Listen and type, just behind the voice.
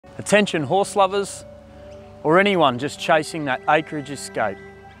Attention horse lovers, or anyone just chasing that acreage escape.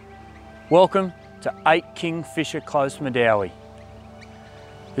 Welcome to 8 Kingfisher Close, Medowie.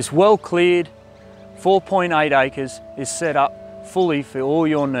 This well-cleared 4.8 acres is set up fully for all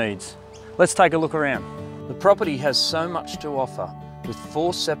your needs. Let's take a look around. The property has so much to offer, with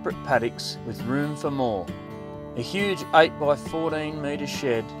 4 separate paddocks with room for more. A huge 8 by 14 metre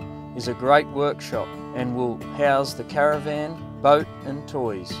shed is a great workshop and will house the caravan, boat and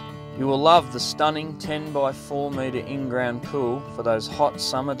toys. You will love the stunning 10 by 4 metre in-ground pool for those hot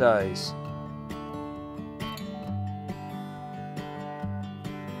summer days.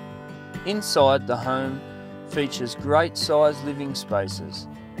 Inside the home features great sized living spaces,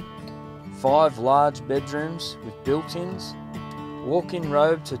 5 large bedrooms with built-ins, walk-in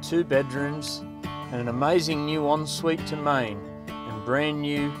robe to 2 bedrooms and an amazing new ensuite to main and brand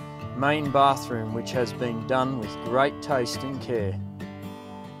new main bathroom which has been done with great taste and care.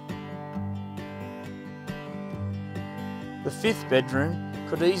 The 5th bedroom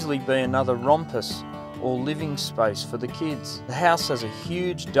could easily be another rompus or living space for the kids. The house has a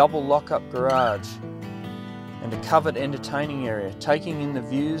huge double lock-up garage and a covered entertaining area, taking in the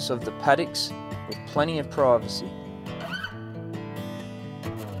views of the paddocks with plenty of privacy.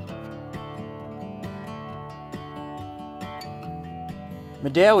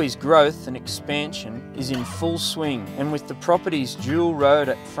 Medowie's growth and expansion is in full swing, and with the property's dual road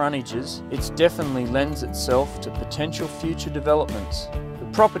at frontages, it definitely lends itself to potential future developments. The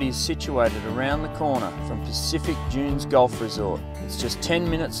property is situated around the corner from Pacific Dunes Golf Resort. It's just 10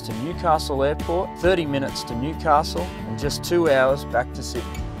 minutes to Newcastle Airport, 30 minutes to Newcastle, and just 2 hours back to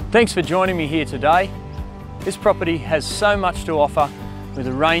Sydney. Thanks for joining me here today. This property has so much to offer with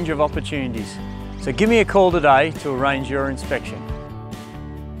a range of opportunities. So give me a call today to arrange your inspection.